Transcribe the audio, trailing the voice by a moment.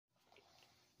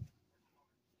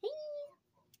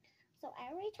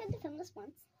already tried to film this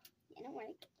once. It didn't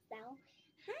work. So,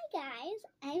 hi guys,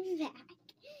 I'm back.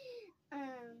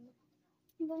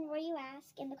 Before you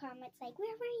ask in the comments, like,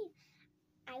 where were you?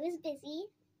 I was busy.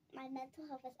 My mental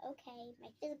health is okay. My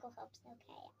physical health is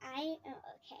okay. I am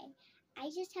okay. I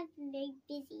just have been very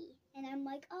busy. And I'm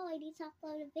like, oh, I need to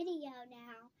upload a video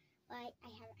now. But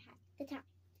I haven't had the time.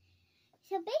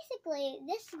 So basically,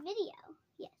 this video,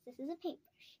 yes, this is a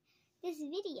paintbrush. This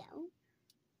video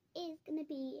is going to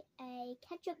be a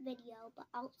catch-up video, but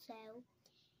also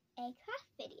a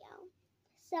craft video.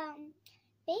 So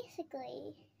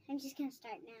basically, I'm just going to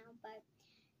start now, but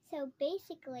so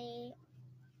basically,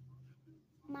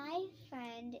 my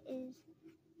friend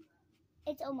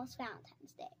it's almost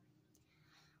Valentine's Day.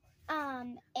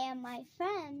 And my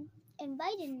friend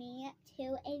invited me to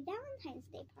a Valentine's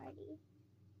Day party.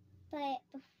 But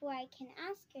before I can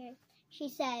ask her, she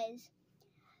says,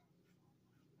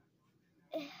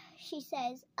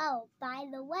 oh, by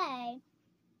the way,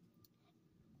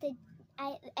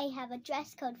 I have a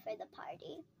dress code for the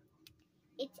party.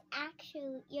 It's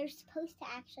actually, you're supposed to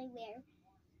actually wear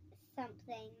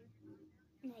something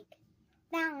like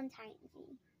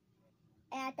Valentine's-y.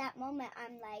 And at that moment,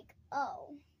 I'm like,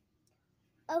 oh,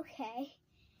 okay.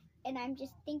 And I'm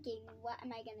just thinking, what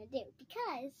am I going to do?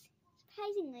 Because,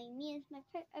 surprisingly, me as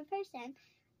a person,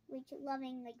 which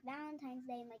loving, like, Valentine's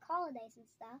Day and, like, holidays and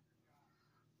stuff,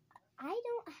 I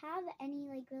don't have any,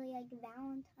 like, really, like,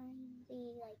 Valentine's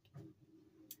Day, like,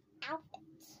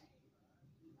 outfits.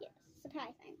 Yes,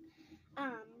 surprising.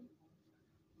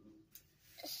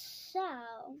 So,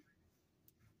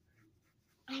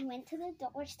 I went to the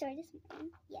dollar store this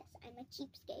morning. Yes, I'm a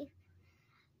cheapskate.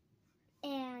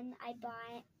 And I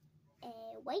bought a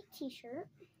white t-shirt.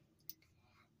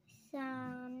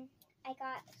 I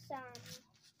got some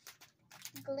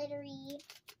glittery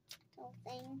little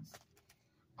things.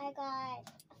 I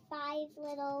got 5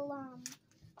 little, I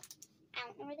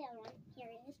don't know where the other one, here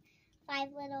it is.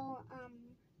 5 little,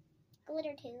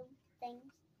 glitter tube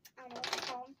things, I don't know what they're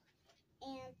called.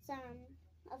 And some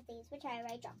of these, which I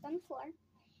already dropped on the floor.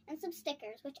 And some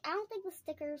stickers, which I don't think the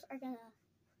stickers are gonna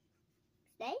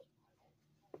stay.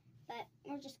 But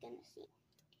we're just gonna see.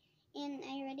 And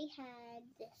I already had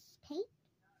this paint.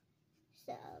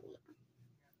 So, yeah.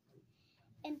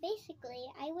 And basically,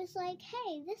 I was like,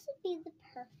 hey, this would be the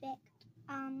perfect,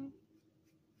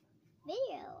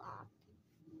 video off.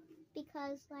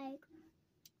 Because, like,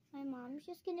 my mom's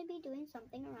just gonna be doing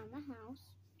something around the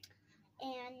house.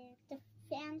 And the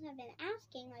fans have been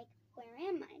asking, like, where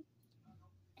am I?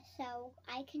 So,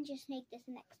 I can just make this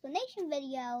an explanation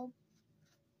video,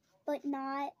 but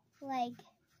not, like,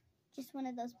 just one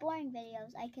of those boring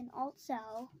videos. I can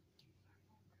also,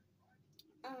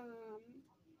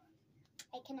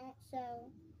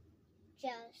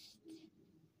 just,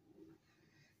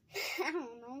 I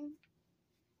don't know,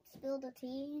 spill the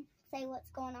tea, say what's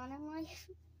going on in life.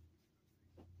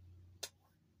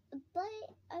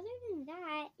 But other than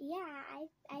that, yeah,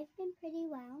 I've been pretty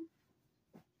well.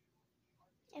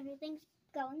 Everything's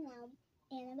going well.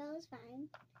 Annabelle is fine.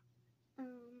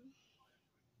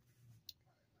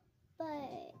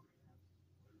 But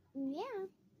yeah,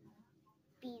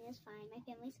 Bean is fine. My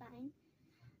family's fine.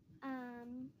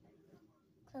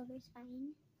 Clover's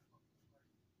fine.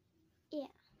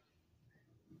 Yeah.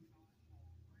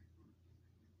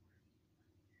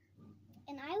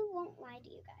 And I won't lie to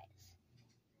you guys.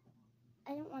 I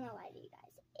don't want to lie to you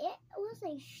guys. It was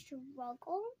a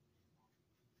struggle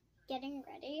getting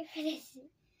ready for this.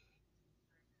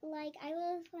 Like, I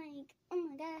was like, oh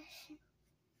my gosh,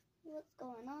 what's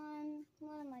going on?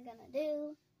 What am I gonna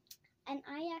do? And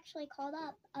I actually called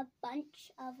up a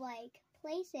bunch of, like,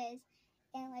 places,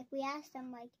 and, like, we asked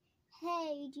them, like,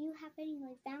 hey, do you have any,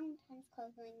 like, Valentine's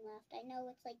clothing left? I know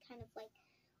it's, like, kind of, like,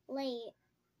 late,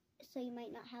 so you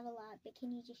might not have a lot, but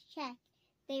can you just check?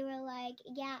 They were like,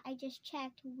 yeah, I just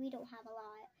checked. We don't have a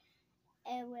lot.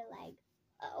 And we're like,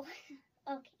 oh,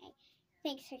 okay.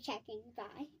 Thanks for checking.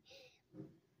 Bye.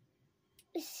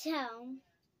 So,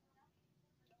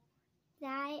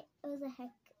 that was a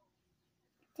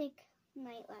hectic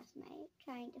night last night,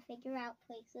 trying to figure out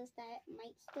places that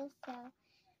might still sell,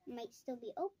 might still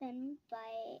be open,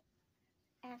 but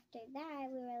after that,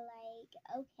 we were like,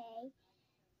 okay,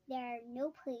 there are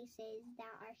no places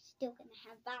that are still going to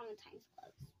have Valentine's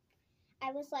clothes.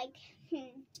 I was like,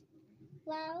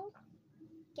 well,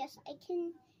 guess I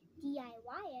can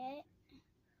DIY it,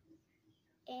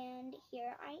 and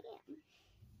here I am.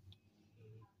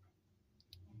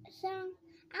 So, I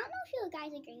don't know if you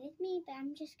guys agree with me, but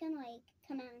I'm just gonna, like,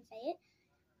 come out and say it.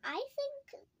 I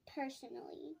think,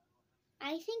 personally,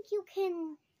 I think you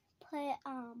can put,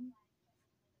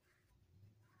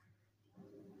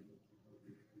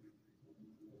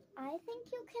 I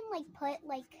think you can like put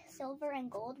like silver and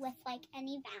gold with like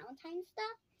any Valentine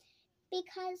stuff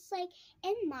because like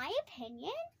in my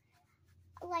opinion,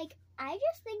 like I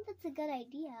just think that's a good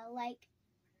idea. Like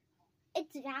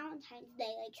it's Valentine's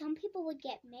Day. Like some people would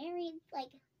get married,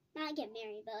 like not get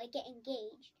married, but like get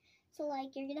engaged. So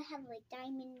like you're gonna have like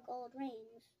diamond gold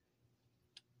rings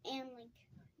and like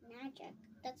magic.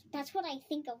 That's what I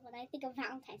think of when I think of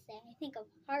Valentine's Day. I think of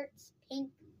hearts,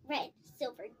 pink, red,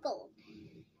 silver, gold.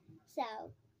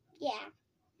 So yeah.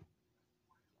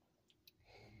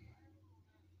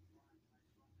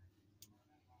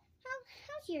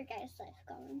 How's your guys' life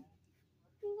going?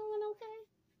 You going okay?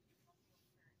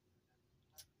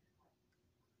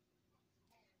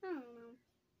 I don't know.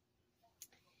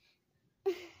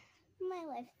 My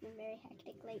life's been very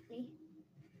hectic lately.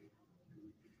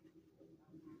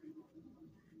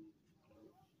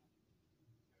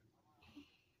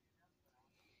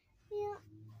 Yeah,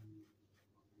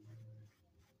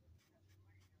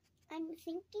 I'm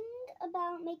thinking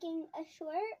about making a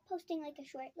short, posting like a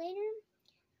short later,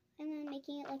 and then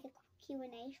making it like a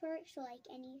Q&A short. So like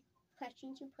any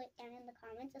questions you put down in the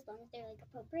comments, as long as they're like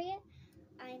appropriate,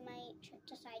 I might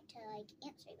decide to like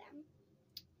answer them.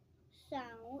 So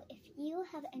if you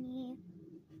have any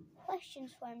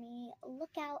questions for me,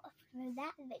 look out for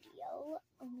that video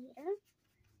later.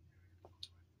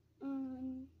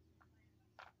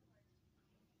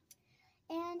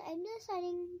 And I'm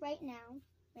deciding right now,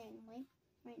 randomly,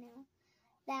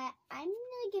 that I'm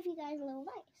gonna give you guys a little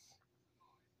advice.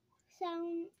 So,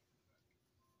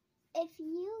 if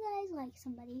you guys like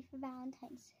somebody for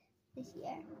Valentine's this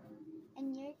year,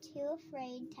 and you're too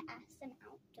afraid to ask them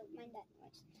out, don't mind that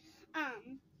noise.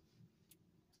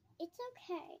 It's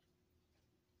okay.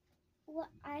 What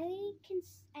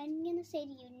I'm gonna say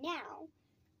to you now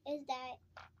is that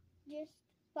just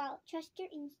trust your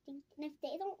instinct, and if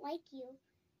they don't like you,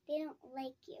 they don't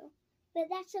like you. But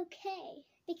that's okay,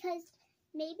 because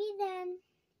maybe then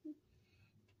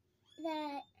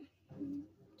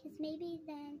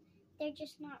they're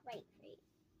just not right for you.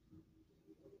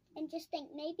 And just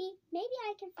think, maybe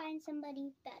I can find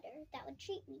somebody better that would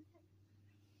treat me better.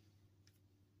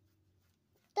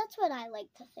 That's what I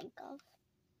like to think of.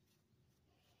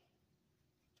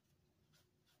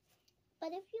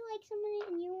 But if you like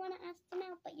somebody and you want to ask them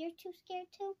out, but you're too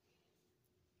scared to,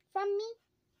 from me,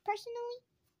 personally,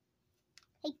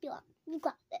 hey, you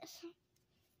got this.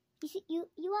 You see, you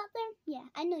out there? Yeah,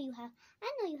 I know you have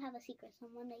a secret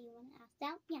someone that you want to ask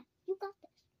out. Yeah, you got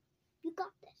this. You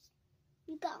got this.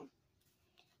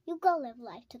 You go live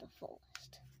life to the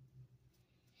fullest.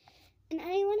 And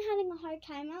anyone having a hard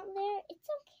time out there, it's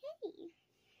okay.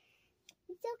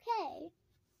 It's okay.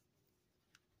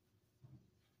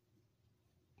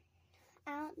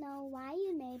 I don't know why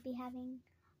you may be having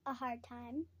a hard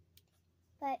time,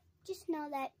 but just know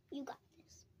that you got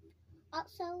this.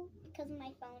 Also, because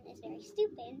my phone is very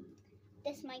stupid,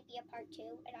 this might be a part 2,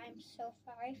 and I'm so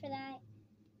sorry for that.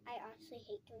 I honestly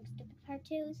hate doing stupid part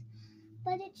 2s,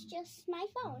 but it's just my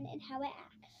phone and how it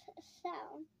acts. So,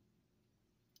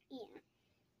 yeah.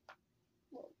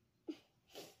 Well,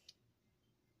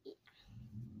 yeah.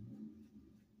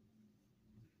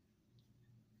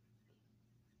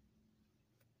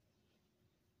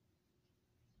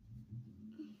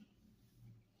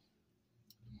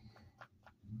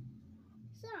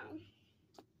 So,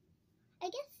 I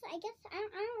guess I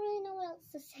don't really know what else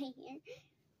to say here.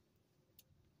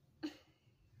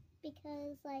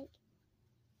 Because, like,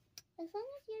 as long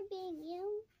as you're being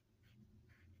you,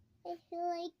 I feel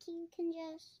like you can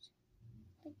just,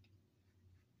 like,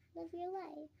 live your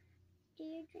life, do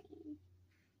your dream.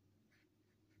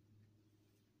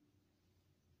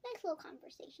 Nice little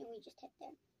conversation we just had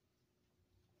there.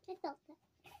 I felt that.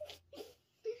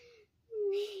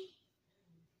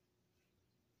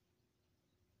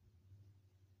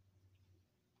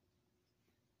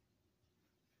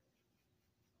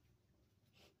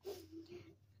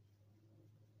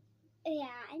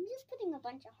 Yeah, I'm just putting a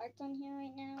bunch of hearts on here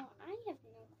right now. I have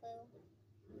no clue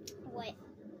what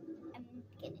I'm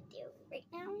gonna do right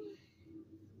now.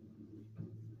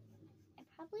 I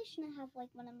probably shouldn't have like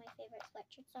one of my favorite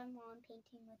sweatshirts on while I'm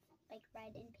painting with like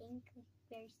red and pink, like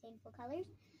very distinct colors.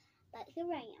 But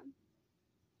here I am.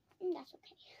 And that's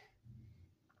okay.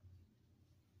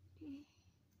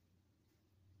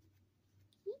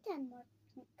 Need to add more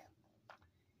pink.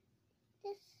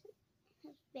 This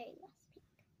has very less pink.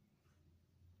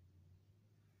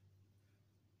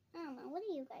 I don't know. What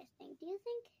do you guys think? Do you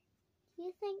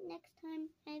think next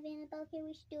time I have Annabelle here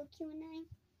we should do a Q&A?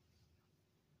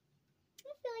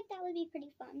 I feel like that would be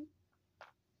pretty fun.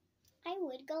 I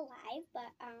would go live,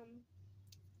 but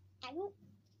I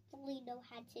fully know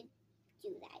how to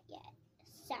do that yet.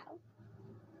 So,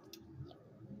 yeah.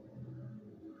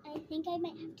 I think I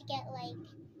might have to get like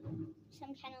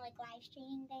some kind of like live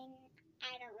streaming thing.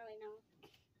 I don't really know.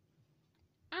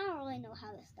 I don't really know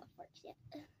how this stuff works yet.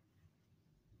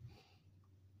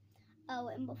 Oh,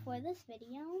 and before this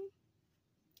video,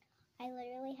 I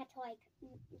literally had to like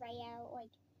write out,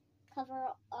 like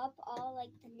cover up all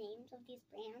like the names of these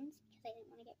brands because I didn't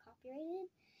want to get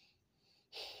copyrighted.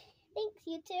 Thanks,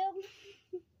 YouTube.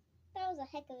 That was a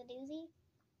heck of a doozy.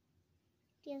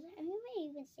 Does anybody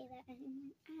even say that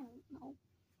anymore? I don't know.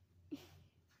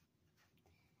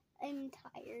 I'm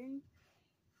tired.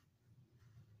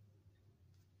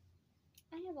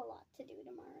 I have a lot to do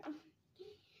tomorrow.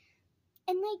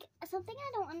 And like something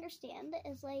I don't understand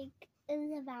is like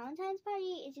the Valentine's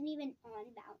party isn't even on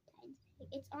Valentine's Day.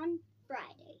 It's on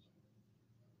Friday.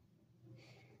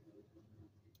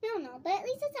 I don't know, but at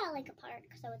least it's at like a park,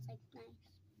 so it's like nice.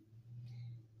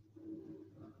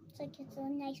 It's like it's a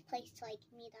nice place to like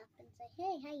meet up and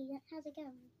say, hey, how's it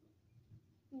going?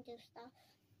 And do stuff.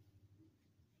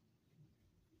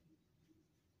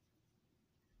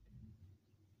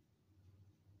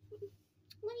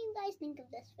 What do you guys think of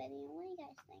this video? What do you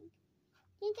guys think?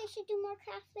 Think I should do more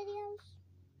craft videos?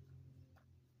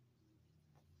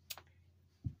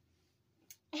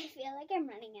 I feel like I'm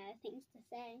running out of things to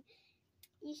say.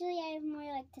 Usually I have more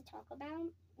like to talk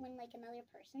about when like another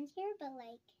person's here, but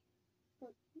like,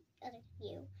 well, other than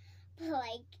you, but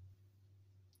like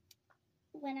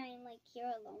when I'm like here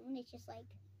alone, it's just like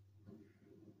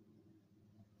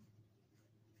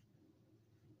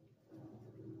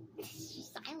it's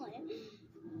just silent.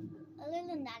 Other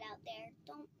than that, out there,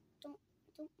 don't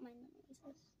mind the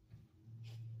noises.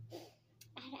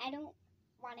 I don't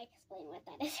want to explain what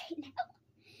that is right now.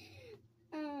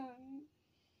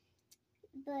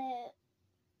 But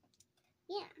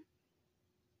yeah.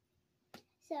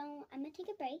 So I'm gonna take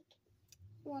a break.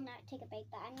 Well, not take a break,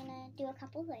 but I'm gonna do a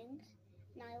couple things,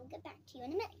 and I will get back to you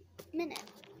in a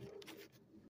minute.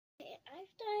 Okay,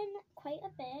 I've done quite a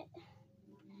bit.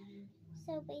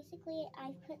 So basically,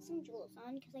 I put some jewels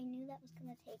on because I knew that was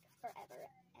gonna take forever.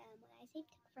 And when I say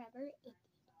took forever, it did.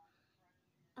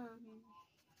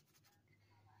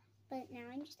 But now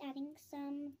I'm just adding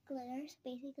some glitter. So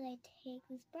basically, I take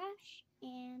this brush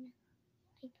and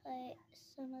I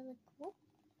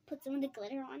put some of the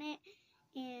glitter on it,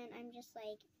 and I'm just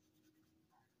like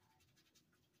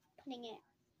putting it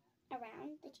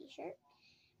around the t-shirt,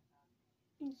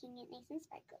 making it nice and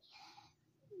sparkly.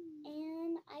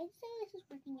 And I'd say this is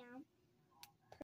working out.